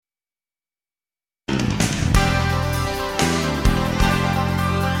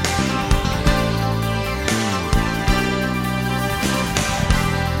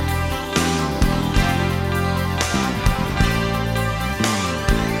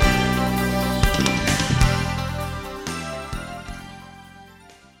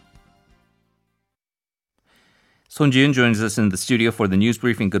Jiyoon joins us in the studio for the news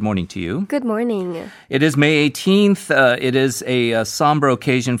briefing. Good morning to you. Good morning. It is May 18th. It is a somber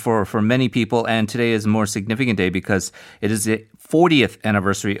occasion for many people, and today is a more significant day because it is the 40th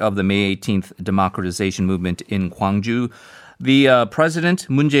anniversary of the May 18th democratization movement in Gwangju. The President,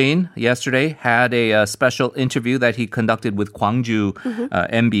 Moon Jae-in, yesterday had a special interview that he conducted with Gwangju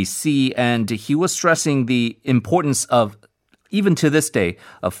MBC, and he was stressing the importance of, even to this day,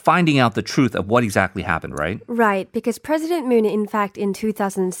 of finding out the truth of what exactly happened, right? Right, because President Moon, in fact, in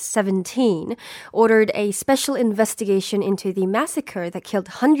 2017, ordered a special investigation into the massacre that killed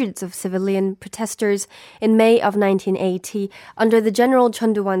hundreds of civilian protesters in May of 1980 under the General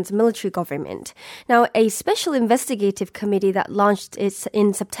Chun Doo-hwan's military government. Now, a special investigative committee that launched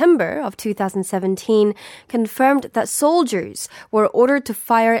in September of 2017 confirmed that soldiers were ordered to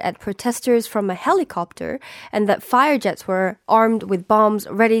fire at protesters from a helicopter and that fire jets were armed with bombs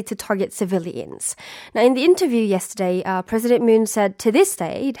ready to target civilians. Now, in the interview yesterday, President Moon said to this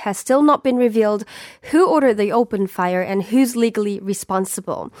day, it has still not been revealed who ordered the open fire and who's legally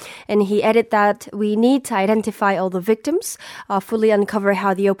responsible. And he added that we need to identify all the victims, fully uncover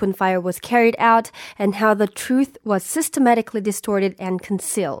how the open fire was carried out, and how the truth was systematically distorted and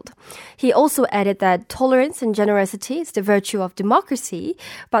concealed. He also added that tolerance and generosity is the virtue of democracy,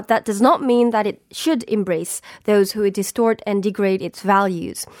 but that does not mean that it should embrace those who distort and degrade its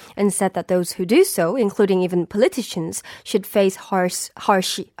values, and said that those who do so, including even politicians, should face harsh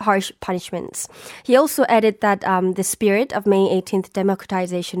punishments. He also added that the spirit of May 18th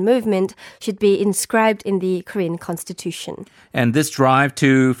democratization movement should be inscribed in the Korean constitution. And this drive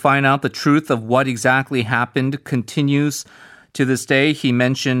to find out the truth of what exactly happened continues to this day. He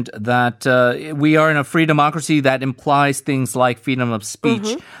mentioned that we are in a free democracy that implies things like freedom of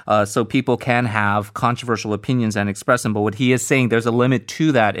speech, so people can have controversial opinions and express them. But what he is saying, there's a limit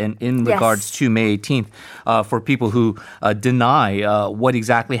to that in regards to May 18th for people who deny what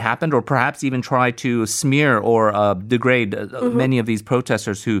exactly happened or perhaps even try to smear or degrade many of these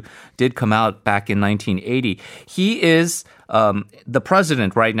protesters who did come out back in 1980. He is the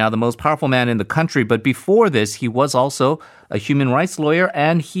president right now, the most powerful man in the country. But before this, he was also a human rights lawyer,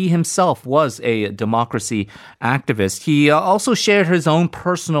 and he himself was a democracy activist. He also shared his own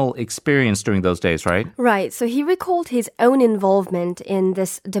personal experience during those days, right? Right. So he recalled his own involvement in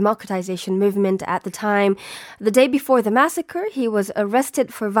this democratization movement at the time. The day before the massacre, he was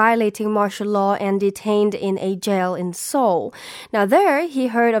arrested for violating martial law and detained in a jail in Seoul. Now there, he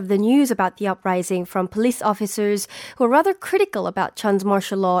heard of the news about the uprising from police officers who were rather critical about Chun's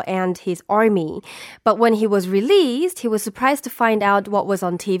martial law and his army. But when he was released, he was surprised to find out what was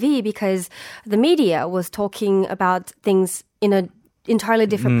on TV because the media was talking about things in an entirely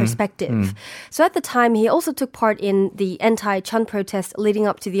different perspective. So at the time, he also took part in the anti-Chun protest leading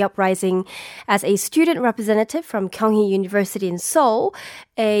up to the uprising as a student representative from Kyunghee University in Seoul,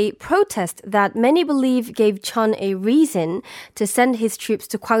 a protest that many believe gave Chun a reason to send his troops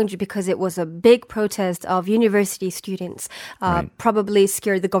to Gwangju because it was a big protest of university students, probably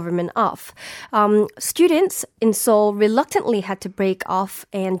scared the government off. Students in Seoul reluctantly had to break off,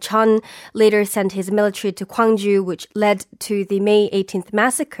 and Chun later sent his military to Gwangju, which led to the May 18th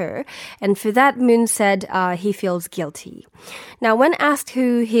massacre, and for that, Moon said he feels guilty. Now, when asked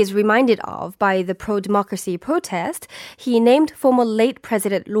who he is reminded of by the pro-democracy protest, he named former late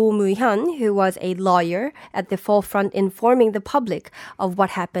President Roh Moo-hyun, who was a lawyer at the forefront informing the public of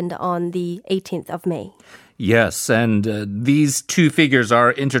what happened on the 18th of May. Yes, and these two figures are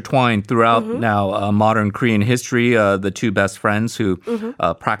intertwined throughout now modern Korean history. The two best friends who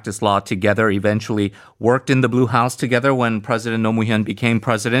practiced law together eventually worked in the Blue House together when President Roh Moo-hyun became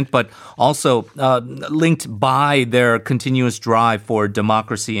president, but also linked by their continuous drive for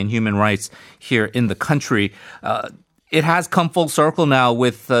democracy and human rights here in the country. It has come full circle now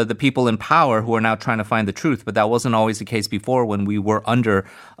with the people in power who are now trying to find the truth. But that wasn't always the case before when we were under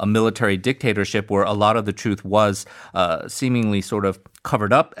a military dictatorship where a lot of the truth was seemingly sort of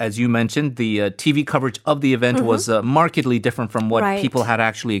covered up. As you mentioned, the TV coverage of the event was markedly different from what people had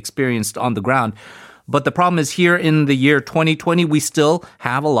actually experienced on the ground. But the problem is here in the year 2020, we still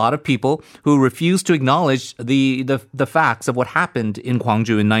have a lot of people who refuse to acknowledge the facts of what happened in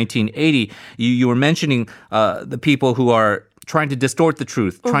Gwangju in 1980. You were mentioning the people who are trying to distort the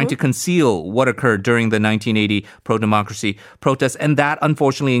truth, trying to conceal what occurred during the 1980 pro-democracy protests. And that,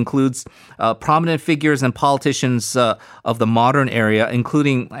 unfortunately, includes prominent figures and politicians of the modern era,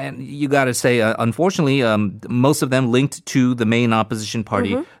 including, and you got to say, unfortunately, most of them linked to the main opposition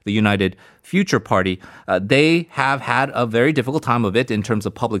party, the United Future Party, they have had a very difficult time of it in terms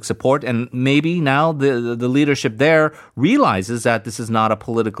of public support. And maybe now the leadership there realizes that this is not a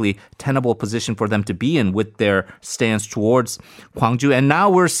politically tenable position for them to be in with their stance towards Gwangju. And now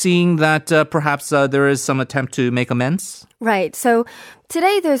we're seeing that perhaps there is some attempt to make amends. Right. So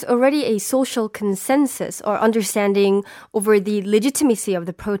today there's already a social consensus or understanding over the legitimacy of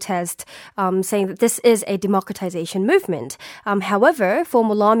the protest, saying that this is a democratization movement. However,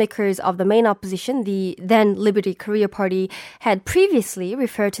 former lawmakers of the main opposition, the then Liberty Korea Party, had previously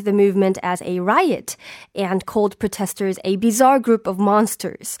referred to the movement as a riot and called protesters a bizarre group of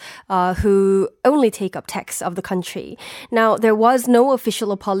monsters who only take up tax of the country. Now, there was no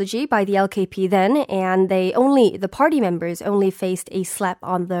official apology by the LKP then, and the party members only faced a slap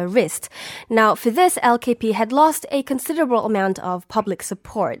on the wrist. Now, for this, LKP had lost a considerable amount of public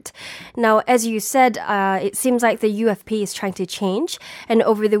support. Now, as you said, it seems like the UFP is trying to change. And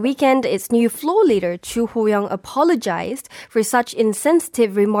over the weekend, its new floor leader, Chu Ho-young, apologized for such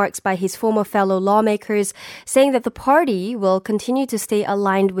insensitive remarks by his former fellow lawmakers, saying that the party will continue to stay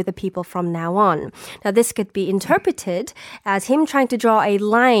aligned with the people from now on. Now, this could be interpreted as him trying to draw a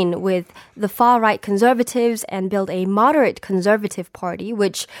line with the far-right conservatives and build a moderate conservative party,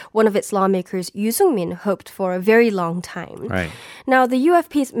 which one of its lawmakers, Yoo Sung-min, hoped for a very long time. Right. Now, the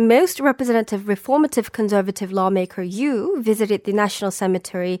UFP's most representative reformative conservative lawmaker, Yoo, visited the National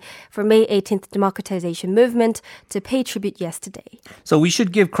Cemetery for May 18th democratization movement to pay tribute yesterday. So we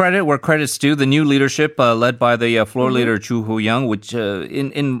should give credit where credit's due. The new leadership led by the floor leader, Chu Ho-young, which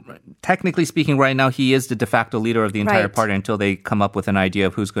in technically speaking right now, he is the de facto leader of the entire party until they come up with an idea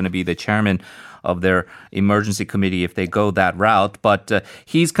of who's going to be the chairman of their emergency committee if they go that route. But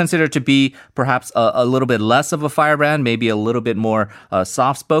he's considered to be perhaps a little bit less of a firebrand, maybe a little bit more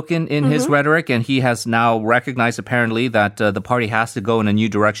soft-spoken in his rhetoric. And he has now recognized apparently that the party has to go in a new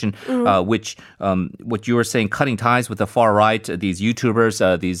direction, which what you were saying, cutting ties with the far right, these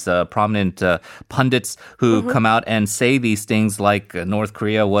YouTubers, these prominent pundits who come out and say these things like North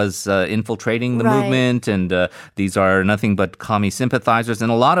Korea was infiltrating the movement and these are nothing but commie sympathizers.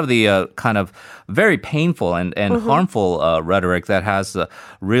 And a lot of the kind of very painful and harmful rhetoric that has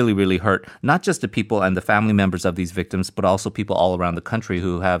really, really hurt not just the people and the family members of these victims, but also people all around the country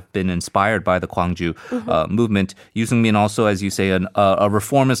who have been inspired by the Gwangju movement. Yoo Sung-min also, as you say, a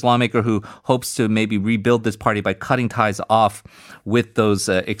reformist lawmaker who hopes to maybe rebuild this party by cutting ties off with those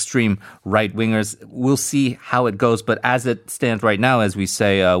extreme right-wingers. We'll see how it goes, but as it stands right now, as we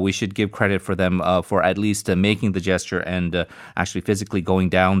say, we should give credit for them for at least making the gesture and actually physically going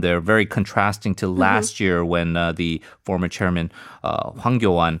down there. Very contrasting to last year when the former chairman Hwang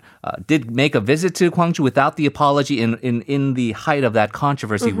Kyo-wan did make a visit to Gwangju without the apology in the height of that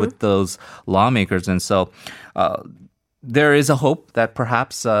controversy with those lawmakers. And so there is a hope that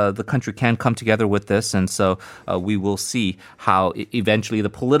perhaps the country can come together with this. And so we will see how eventually the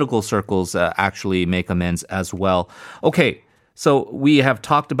political circles actually make amends as well. Okay. So we have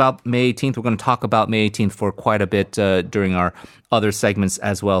talked about May 18th. We're going to talk about May 18th for quite a bit during our other segments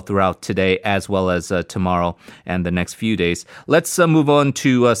as well throughout today, as well as tomorrow and the next few days. Let's move on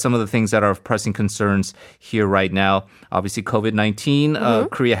to some of the things that are of pressing concerns here right now. Obviously,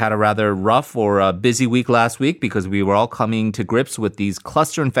 COVID-19. Korea had a rather rough or busy week last week because we were all coming to grips with these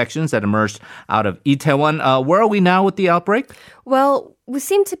cluster infections that emerged out of Itaewon. Where are we now with the outbreak? Well, we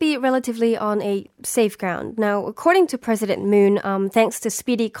seem to be relatively on a safe ground. Now, according to President Moon, thanks to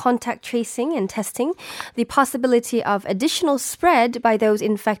speedy contact tracing and testing, the possibility of additional spread by those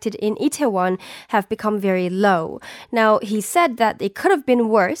infected in Itaewon have become very low. Now, he said that it could have been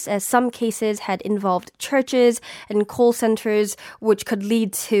worse as some cases had involved churches and call centers, which could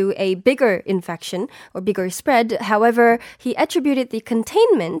lead to a bigger infection or bigger spread. However, he attributed the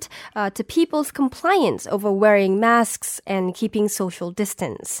containment to people's compliance over wearing masks and keeping social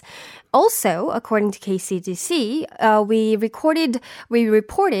distance. Also, according to KCDC, we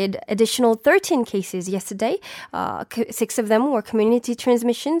reported additional 13 cases yesterday. 6 of them were community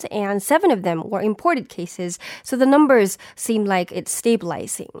transmissions and 7 of them were imported cases. So the numbers seem like it's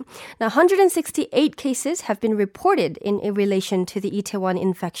stabilizing. Now, 168 cases have been reported in relation to the Itaewon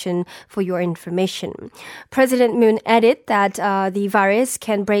infection, for your information. President Moon added that the virus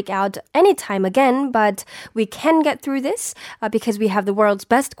can break out anytime again, but we can get through this because we have the world's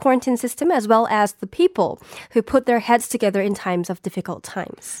best quarantine system as well as the people who put their heads together in times of difficult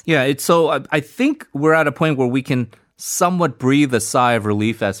times. Yeah, I think we're at a point where we can somewhat breathe a sigh of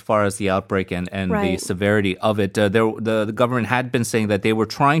relief as far as the outbreak and the severity of it. The government had been saying that they were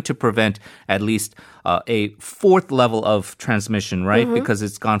trying to prevent at least a fourth level of transmission, right? Mm-hmm. Because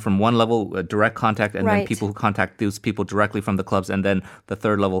it's gone from one level, direct contact, and then people who contact those people directly from the clubs, and then the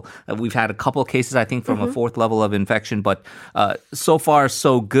third level. We've had a couple of cases, I think, from a fourth level of infection, but so far,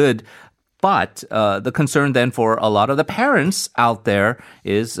 so good. But the concern then for a lot of the parents out there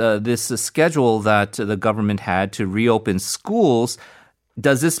is this schedule that the government had to reopen schools.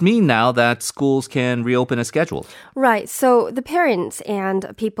 Does this mean now that schools can reopen as scheduled? Right. So the parents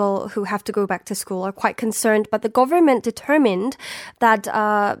and people who have to go back to school are quite concerned, but the government determined that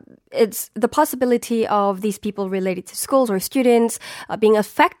it's the possibility of these people related to schools or students being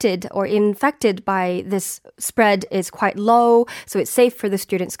affected or infected by this spread is quite low, so it's safe for the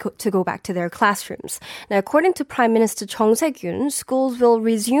students to go back to their classrooms. Now, according to Prime Minister Chung Se-kyun, schools will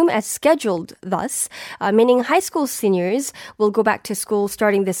resume as scheduled thus, meaning high school seniors will go back to school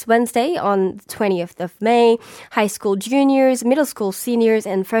starting this Wednesday on the 20th of May. High school juniors, middle school seniors,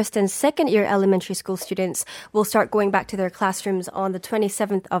 and first and second year elementary school students will start going back to their classrooms on the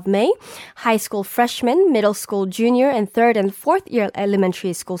 27th of May. High school freshmen, middle school junior, and third and fourth year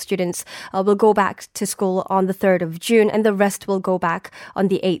elementary school students will go back to school on the 3rd of June, and the rest will go back on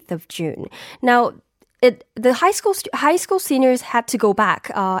the 8th of June. Now, the high school seniors had to go back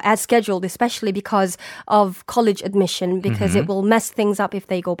as scheduled, especially because of college admission, because it will mess things up if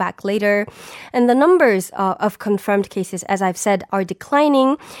they go back later. And the numbers of confirmed cases, as I've said, are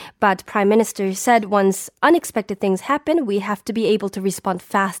declining. But Prime Minister said once unexpected things happen, we have to be able to respond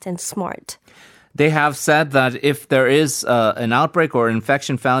fast and smart. They have said that if there is an outbreak or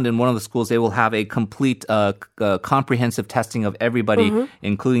infection found in one of the schools, they will have a complete comprehensive testing of everybody,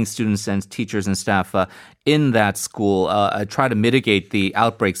 including students and teachers and staff in that school, try to mitigate the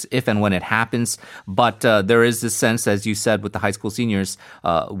outbreaks if and when it happens. But there is this sense, as you said, with the high school seniors,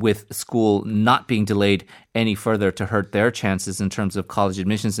 with school not being delayed any further to hurt their chances in terms of college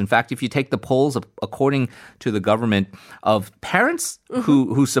admissions. In fact, if you take the polls, according to the government, of parents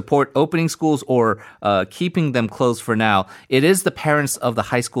who support opening schools or keeping them closed for now, it is the parents of the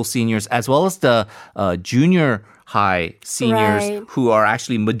high school seniors as well as the junior high seniors who are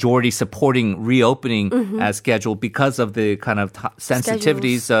actually majority supporting reopening as scheduled because of the kind of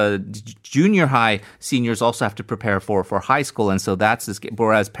sensitivities. Junior high seniors also have to prepare for high school. And so that's this,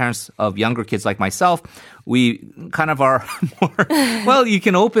 whereas parents of younger kids like myself, we kind of are more, well, you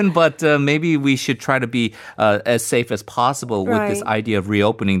can open, but maybe we should try to be as safe as possible with this idea of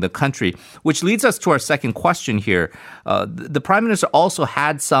reopening the country, which leads us to our second question here. The Prime Minister also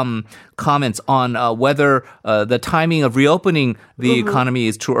had some comments on whether the timing of reopening the economy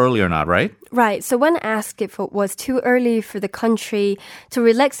is too early or not, right? Right. So when asked if it was too early for the country to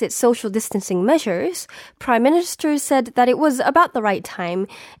relax its social distancing measures, Prime Minister said that it was about the right time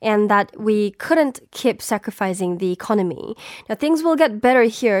and that we couldn't keep sacrificing the economy. Now, things will get better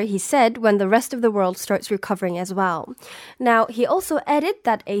here, he said, when the rest of the world starts recovering as well. Now, he also added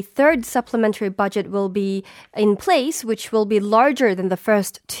that a third supplementary budget will be in place, which will be larger than the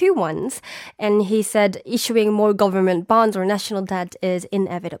first two ones. And he said issuing more government bonds or national debt is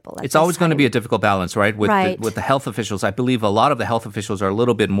inevitable. It's always going to be a difficult balance, right? With the health officials. I believe a lot of the health officials are a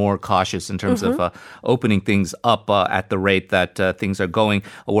little bit more cautious in terms of opening things up at the rate that things are going,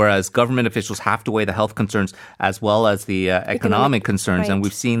 whereas government officials have to weigh the health concerns as well as the economic concerns. And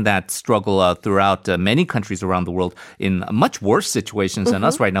we've seen that struggle throughout many countries around the world in much worse situations than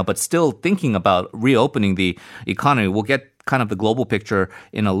us right now, but still thinking about reopening the economy. We'll get kind of the global picture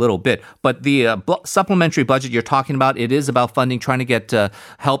in a little bit. But the supplementary budget you're talking about, it is about funding, trying to get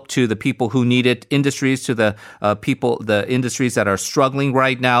help to the people who need it, industries, to the the industries that are struggling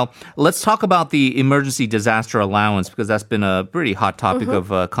right now. Let's talk about the emergency disaster allowance, because that's been a pretty hot topic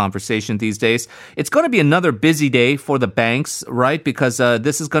of conversation these days. It's going to be another busy day for the banks, right? Because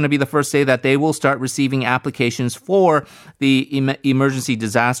this is going to be the first day that they will start receiving applications for the emergency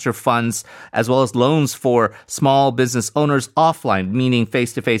disaster funds, as well as loans for small business owners offline, meaning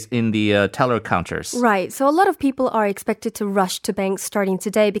face-to-face in the teller counters. Right. So a lot of people are expected to rush to banks starting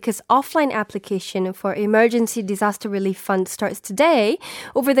today because offline application for emergency disaster relief fund starts today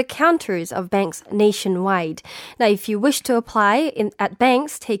over the counters of banks nationwide. Now, if you wish to apply at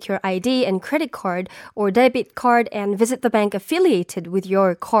banks, take your ID and credit card or debit card and visit the bank affiliated with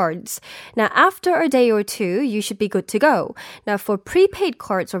your cards. Now, after a day or two, you should be good to go. Now, for prepaid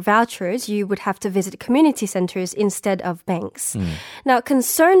cards or vouchers, you would have to visit community centers instead of of banks. Now,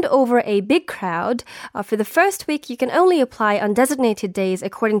 concerned over a big crowd, for the first week, you can only apply on designated days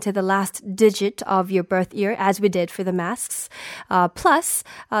according to the last digit of your birth year, as we did for the masks. Plus,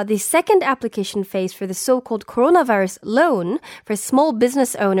 the second application phase for the so-called coronavirus loan for small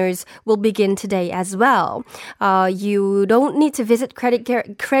business owners will begin today as well. You don't need to visit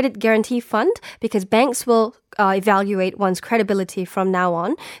credit guarantee fund because banks will evaluate one's credibility from now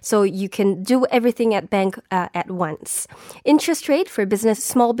on. So you can do everything at bank at once. Interest rate for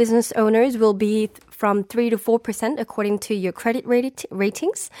small business owners will be from 3 to 4% according to your credit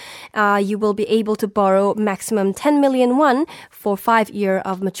ratings. You will be able to borrow maximum 10 million won for 5 years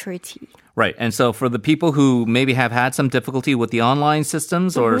of maturity. Right. And so for the people who maybe have had some difficulty with the online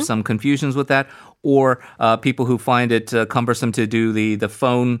systems or some confusions with that, or people who find it cumbersome to do the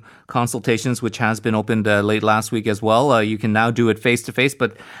phone consultations, which has been opened late last week as well, you can now do it face-to-face.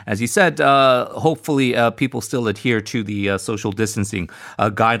 But as you said, hopefully people still adhere to the social distancing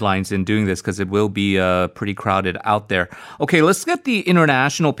guidelines in doing this because it will be pretty crowded out there. Okay, let's get the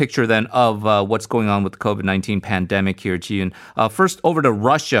international picture then of what's going on with the COVID-19 pandemic here, Jiyoon. First, over to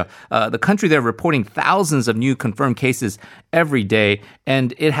Russia. The country there reporting thousands of new confirmed cases every day,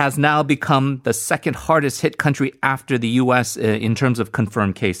 and it has now become the second hardest hit country after the U.S. In terms of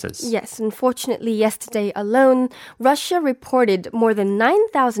confirmed cases. Yes, unfortunately, yesterday alone, Russia reported more than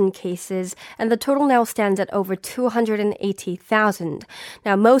 9,000 cases, and the total now stands at over 280,000.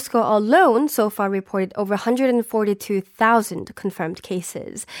 Now, Moscow alone so far reported over 142,000 confirmed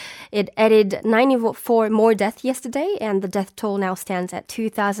cases. It added 94 more deaths yesterday, and the death toll now stands at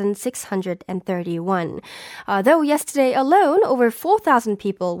 2,631. Though yesterday alone, over 4,000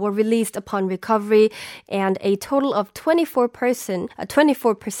 people were released upon recovery, and a total of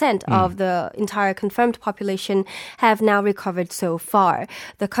 24% of the entire confirmed population have now recovered so far.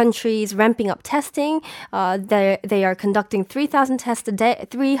 The country is ramping up testing. They are conducting 300,000 tests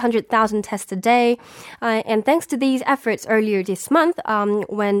a day. And thanks to these efforts earlier this month,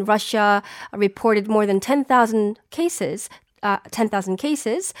 when Russia reported more than 10,000 cases,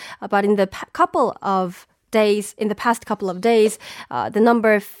 but in the past couple of days, the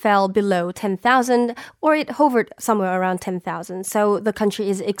number fell below 10,000, or it hovered somewhere around 10,000. So the country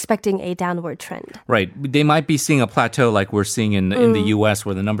is expecting a downward trend. Right. They might be seeing a plateau like we're seeing in the U.S.,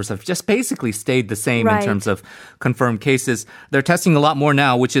 where the numbers have just basically stayed the same in terms of confirmed cases. They're testing a lot more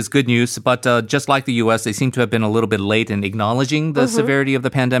now, which is good news. But just like the U.S., they seem to have been a little bit late in acknowledging the severity of the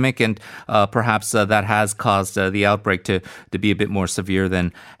pandemic. And perhaps that has caused the outbreak to be a bit more severe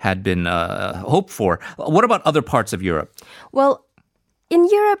than had been hoped for. What about other parts of Europe? Well, in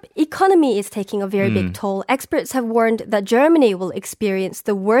Europe, economy is taking a very big toll. Experts have warned that Germany will experience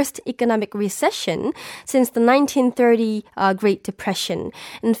the worst economic recession since the 1930 Great Depression.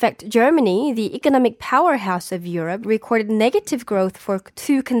 In fact, Germany, the economic powerhouse of Europe, recorded negative growth for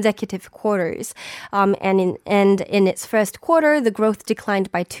 2 consecutive quarters. And in its first quarter, the growth declined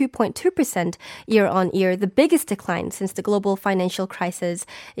by 2.2% year on year, the biggest decline since the global financial crisis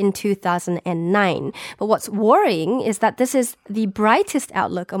in 2009. But what's worrying is that this is the brightest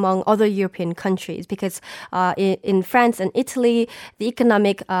outlook among other European countries because in France and Italy, the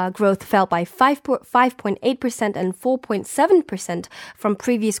economic growth fell by 5.8% and 4.7% from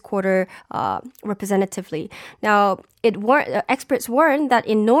previous quarter representatively. Now, experts warn that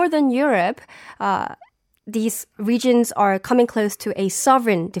in Northern Europe, these regions are coming close to a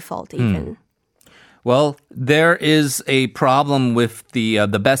sovereign default even. Well, there is a problem with the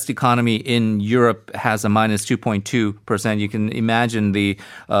best economy in Europe has a minus 2.2%. You can imagine the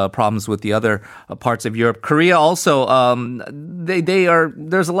problems with the other parts of Europe. Korea also,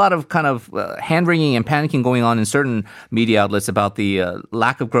 there's a lot of kind of hand-wringing and panicking going on in certain media outlets about the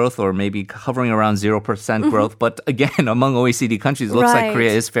lack of growth or maybe hovering around 0% growth. But again, among OECD countries, it looks like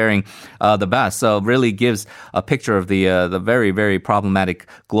Korea is faring the best. So it really gives a picture of the very, very problematic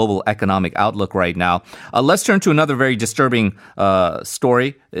global economic outlook right now. Let's turn to another very disturbing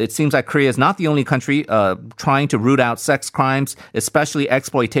story. It seems like Korea is not the only country trying to root out sex crimes, especially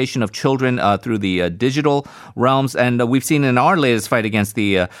exploitation of children through the digital realms. And we've seen in our latest fight against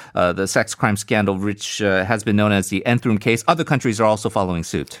the sex crime scandal, which has been known as the Enthrum case, other countries are also following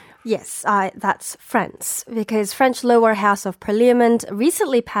suit. Yes, that's France, because French lower house of parliament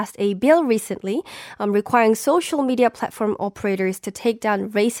recently passed a bill requiring social media platform operators to take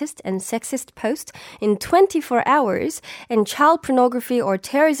down racist and sexist posts in 24 hours and child pornography or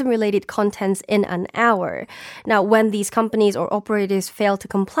terrorism-related contents in an hour. Now, when these companies or operators fail to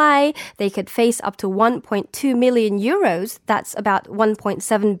comply, they could face up to 1.2 million euros. That's about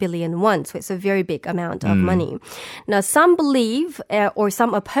 1.7 billion won, so it's a very big amount of money. Now, some believe or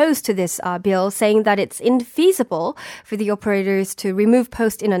some oppose opposed to this bill, saying that it's infeasible for the operators to remove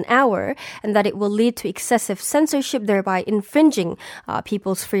posts in an hour and that it will lead to excessive censorship, thereby infringing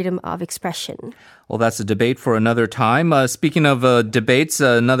people's freedom of expression. Well, that's a debate for another time. Speaking of debates,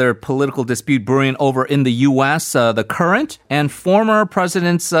 another political dispute brewing over in the U.S. The current and former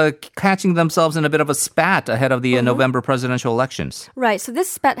presidents catching themselves in a bit of a spat ahead of the November presidential elections. Right. So this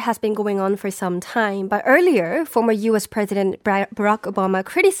spat has been going on for some time. But earlier, former U.S. President Barack Obama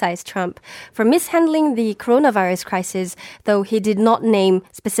criticized Trump for mishandling the coronavirus crisis, though he did not name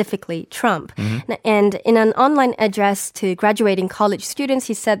specifically Trump. And in an online address to graduating college students,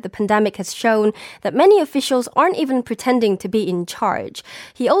 he said the pandemic has shown that many officials aren't even pretending to be in charge.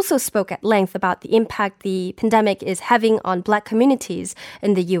 He also spoke at length about the impact the pandemic is having on black communities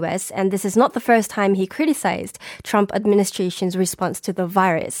in the U.S., and this is not the first time he criticized Trump administration's response to the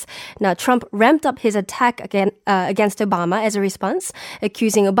virus. Now, Trump ramped up his attack against Obama as a response,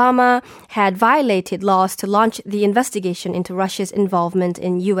 accusing Obama had violated laws to launch the investigation into Russia's involvement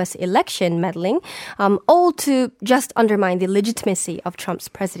in U.S. election meddling, all to just undermine the legitimacy of Trump's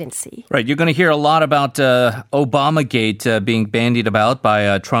presidency. Right, you're going to hear a lot about Obamagate being bandied about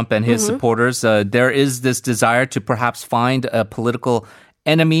by Trump and his supporters. There is this desire to perhaps find a political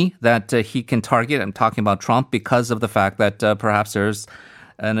enemy that he can target. I'm talking about Trump because of the fact that perhaps there's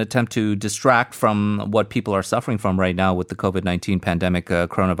an attempt to distract from what people are suffering from right now with the COVID-19 pandemic,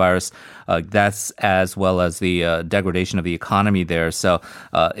 coronavirus. That's as well as the degradation of the economy there. So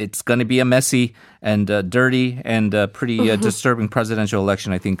it's going to be a messy and dirty and pretty disturbing presidential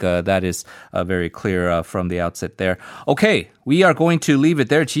election. I think that is very clear from the outset there. Okay, we are going to leave it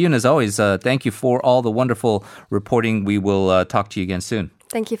there. Jiyoon, as always, thank you for all the wonderful reporting. We will talk to you again soon.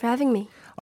 Thank you for having me.